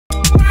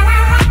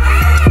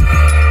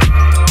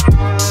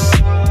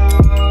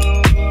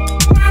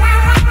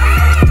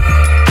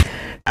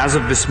As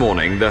of this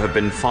morning, there have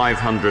been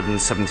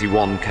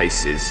 571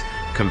 cases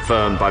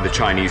confirmed by the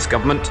Chinese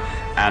government,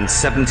 and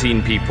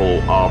 17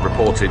 people are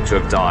reported to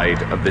have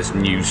died of this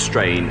new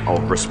strain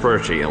of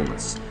respiratory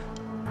illness.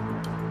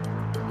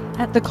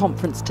 At the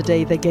conference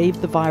today, they gave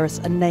the virus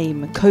a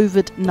name,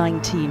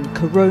 COVID-19,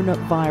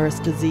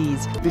 coronavirus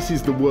disease. This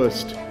is the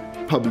worst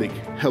public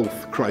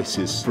health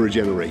crisis for a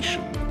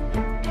generation.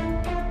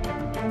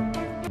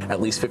 At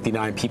least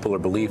 59 people are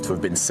believed to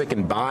have been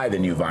sickened by the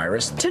new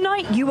virus.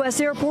 Tonight, U.S.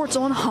 airports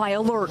on high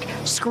alert,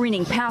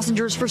 screening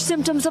passengers for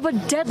symptoms of a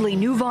deadly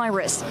new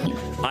virus.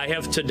 I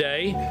have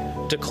today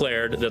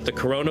declared that the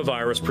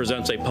coronavirus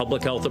presents a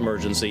public health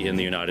emergency in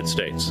the United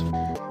States.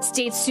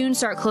 States soon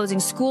start closing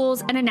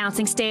schools and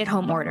announcing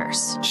stay-at-home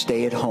orders.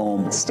 Stay at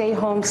home. Stay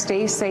home,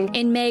 stay safe.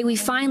 In May, we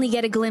finally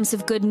get a glimpse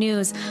of good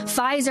news.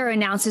 Pfizer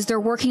announces they're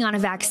working on a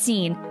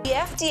vaccine. The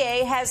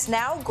FDA has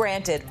now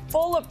granted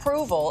full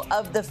approval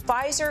of the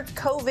Pfizer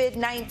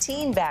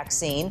COVID-19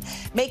 vaccine,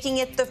 making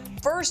it the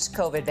first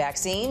COVID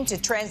vaccine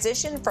to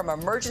transition from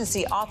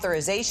emergency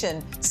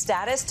authorization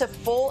status to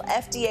full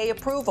FDA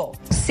approval.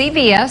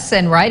 CVS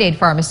and Rite Aid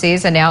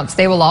pharmacies announced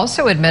they will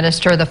also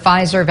administer the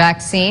Pfizer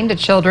vaccine to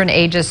children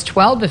ages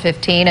 12 to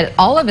 15 at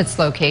all of its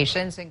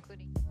locations,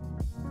 including.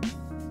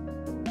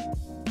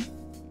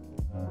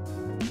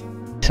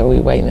 So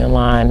we're waiting in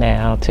line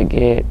now to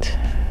get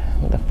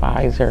the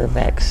Pfizer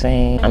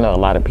vaccine. I know a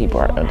lot of people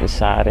are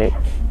undecided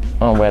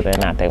on whether or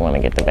not they want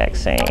to get the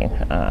vaccine.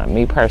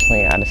 Me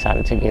personally, I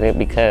decided to get it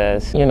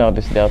because, you know,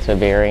 this Delta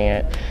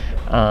variant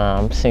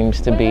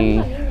seems to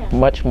be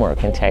much more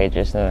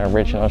contagious than the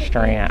original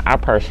strain.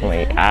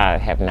 I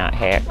have not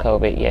had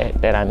COVID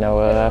yet that I know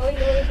of.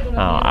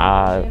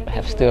 I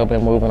have still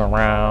been moving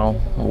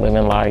around,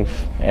 living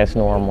life as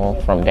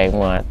normal from day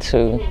 1.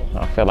 2,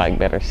 I feel like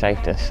better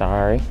safe than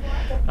sorry.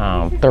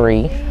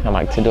 3, I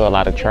like to do a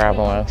lot of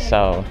traveling,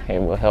 so it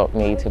will help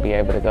me to be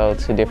able to go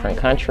to different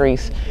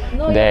countries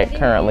that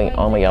currently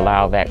only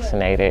allow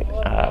vaccinated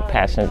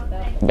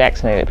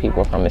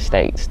people from the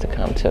States to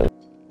come to.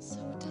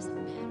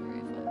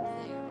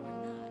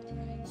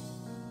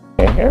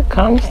 Here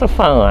comes the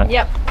fun.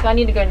 Yep, so I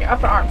need to go in your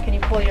upper arm. Can you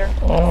pull your...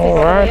 All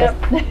right. Yep.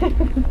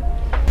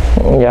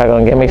 Y'all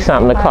gonna give me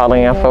something to call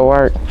in for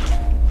work?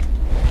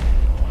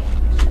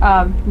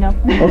 No.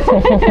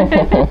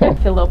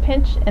 Feel a little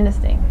pinch and a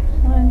sting.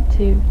 1,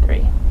 2,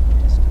 3.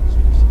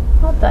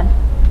 Well done.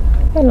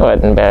 It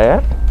wasn't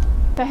bad.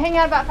 So hang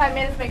out about 5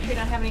 minutes, make sure you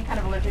don't have any kind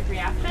of allergic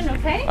reaction,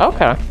 okay?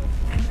 Okay.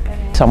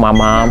 So my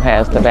mom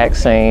has the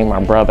vaccine,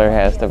 my brother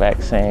has the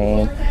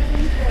vaccine.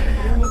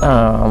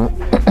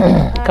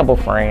 A couple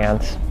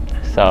friends,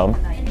 so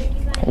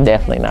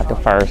definitely not the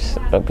first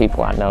of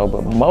people I know,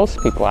 but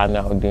most people I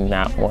know do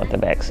not want the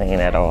vaccine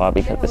at all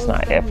because it's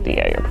not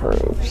FDA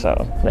approved. So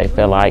they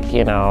feel like,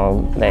 you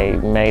know, they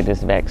made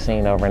this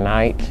vaccine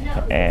overnight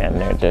and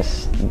they're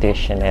just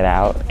dishing it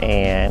out,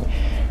 and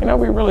you know,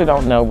 we really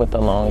don't know what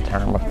the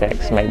long-term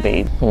effects may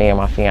be. Me and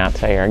my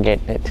fiance are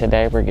getting it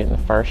today. We're getting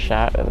the first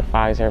shot of the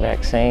Pfizer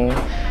vaccine.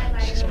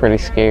 She's pretty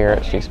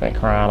scared. She's been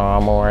crying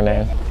all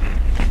morning.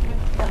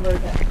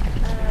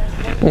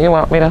 You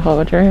want me to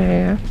hold your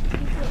hand?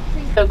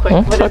 So quick.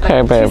 It's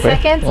okay, baby. 2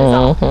 seconds is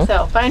all.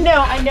 So, but I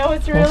know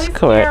it's really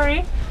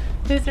scary.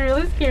 It's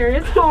really scary.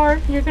 It's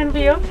hard. You're going to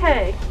be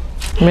okay.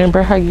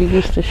 Remember how you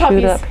used to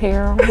shoot up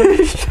hair?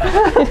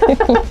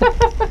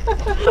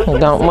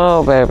 Don't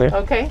move, baby.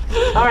 Okay.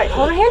 All right.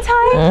 Hold her hand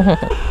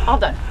tight. All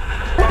done.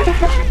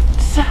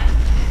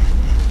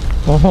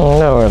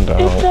 No, it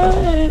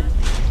don't.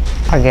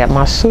 I got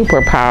my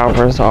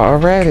superpowers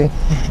already.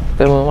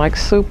 Feeling like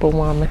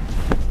Superwoman.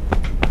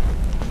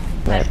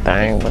 That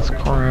thing was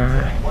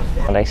crying.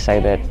 They say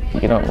that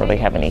you don't really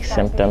have any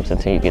symptoms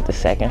until you get the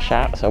second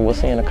shot. So we'll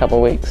see in a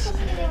couple weeks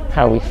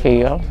how we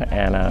feel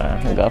and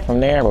go from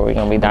there. But we're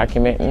gonna be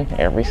documenting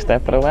every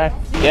step of the way.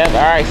 Yep,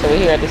 all right, so we're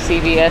here at the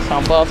CVS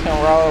on Bolton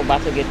Road,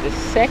 about to get the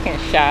second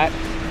shot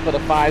for the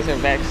Pfizer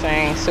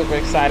vaccine. Super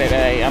excited.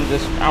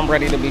 I'm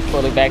ready to be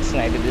fully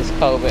vaccinated. This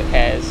COVID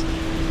has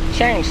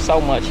changed so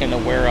much in the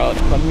world.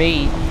 For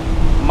me,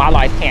 my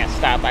life can't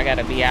stop. I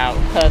gotta be out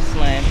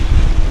hustling,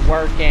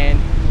 working,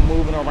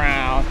 moving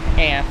around,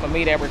 and for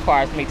me that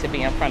requires me to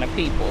be in front of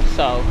people,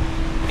 so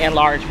in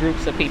large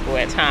groups of people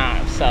at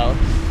times, so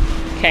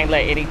can't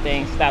let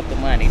anything stop the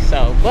money.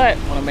 So but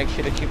want to make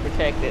sure that you're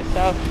protected,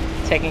 so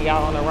taking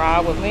y'all on a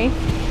ride with me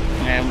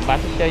and I'm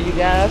about to show you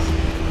guys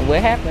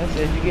what happens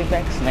as you get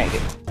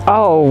vaccinated.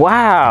 Oh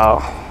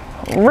wow,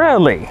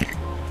 really?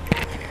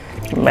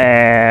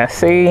 Man,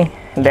 see,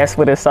 that's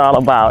what it's all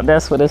about.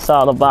 That's what it's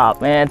all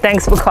about, man.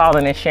 Thanks for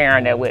calling and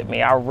sharing that with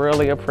me. I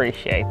really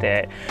appreciate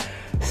that.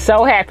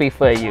 So happy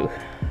for you.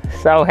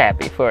 So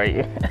happy for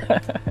you.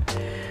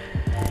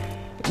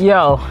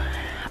 Yo,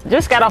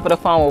 just got off of the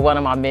phone with one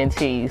of my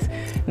mentees.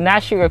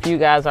 Not sure if you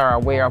guys are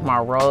aware of my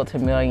Road to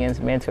Millions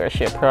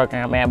mentorship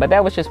program, man, but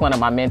that was just one of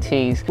my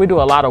mentees. We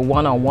do a lot of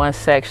one-on-one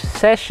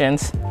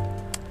sessions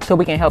so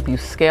we can help you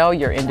scale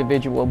your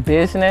individual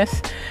business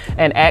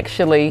and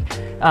actually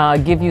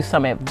give you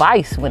some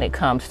advice when it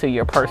comes to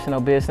your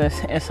personal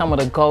business and some of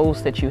the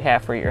goals that you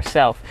have for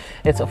yourself.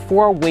 It's a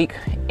 4-week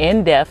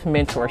in-depth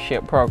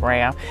mentorship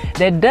program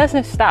that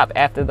doesn't stop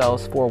after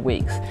those 4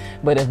 weeks.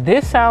 But if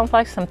this sounds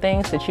like some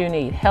things that you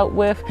need help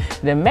with,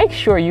 then make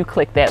sure you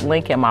click that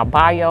link in my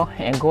bio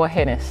and go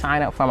ahead and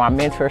sign up for my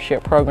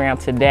mentorship program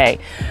today.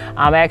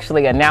 I'm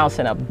actually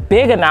announcing a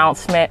big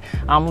announcement.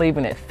 I'm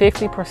leaving it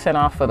 50%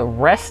 off for the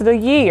rest of the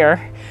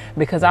year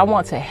because I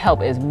want to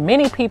help as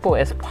many people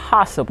as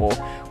possible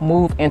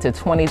move into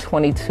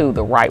 2022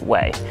 the right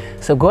way.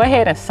 So go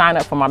ahead and sign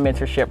up for my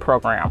mentorship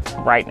program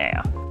right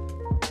now. Do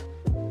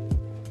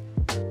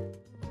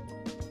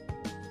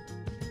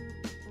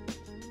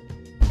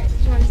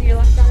you want to do your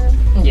left arm?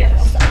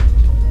 Yes. Okay.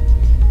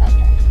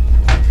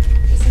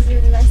 This is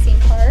your vaccine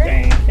card.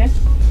 Thank you.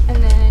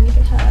 And then you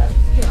can have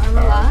your arm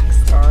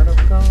relaxed. Card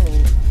of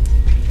gold.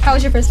 How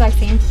was your first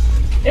vaccine?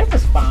 It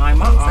was fine.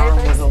 My arm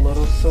was a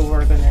little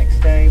sore the next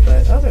day,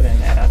 but other than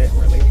that, I didn't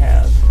really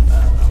have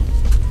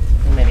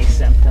many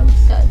symptoms.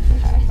 Good.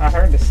 Okay. I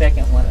heard the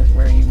second one is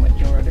where you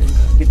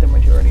get the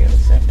majority of the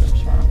symptoms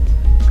from.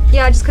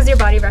 Yeah, just because your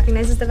body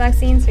recognizes the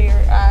vaccine, so you're,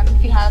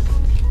 if you have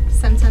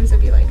symptoms,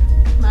 it'd be like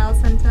mild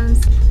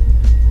symptoms.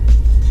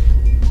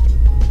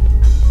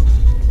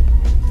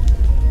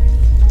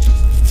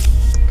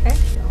 Okay.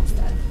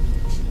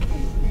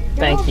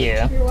 Thank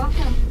you. You're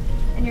welcome.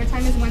 And your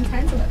time is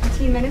 1:10, so about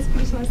 15 minutes. If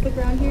you just want to stick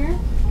around here.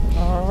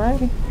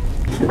 Alrighty.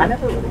 I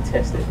never really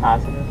tested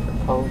positive for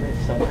COVID,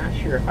 so I'm not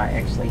sure if I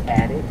actually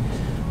had it.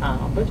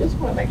 But just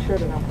want to make sure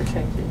that I'm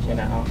protected, you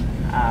know.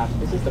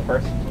 This is the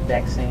first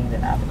vaccine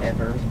that I've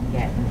ever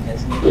gotten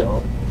as an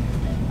adult,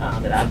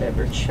 that I've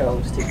ever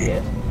chose to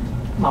get.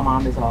 My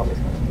mom is always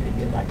going to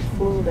get like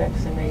flu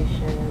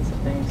vaccinations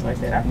and things like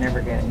that. I've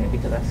never gotten it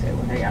because I said,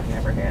 well, hey, I've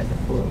never had the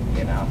flu,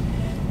 you know.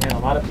 And a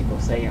lot of people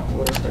say in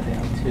order for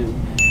them to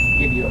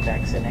give you a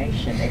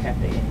vaccination, they have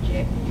to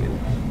inject you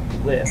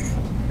with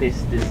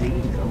this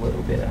disease, a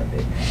little bit of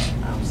it,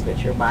 so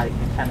that your body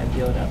can kind of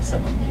build up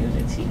some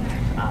immunity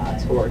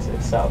towards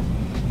it. So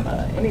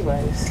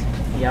anyways,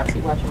 y'all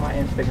keep watching my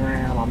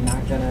Instagram. I'm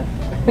not gonna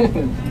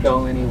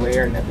go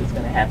anywhere. Nothing's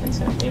gonna happen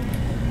to me.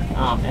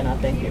 And I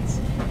think it's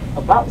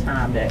about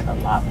time that a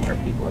lot more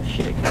people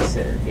should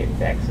consider getting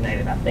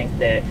vaccinated. I think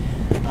that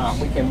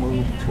we can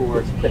move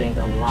towards putting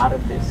a lot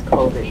of this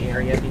COVID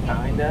area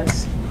behind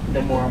us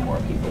the more and more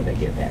people that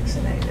get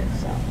vaccinated.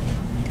 So.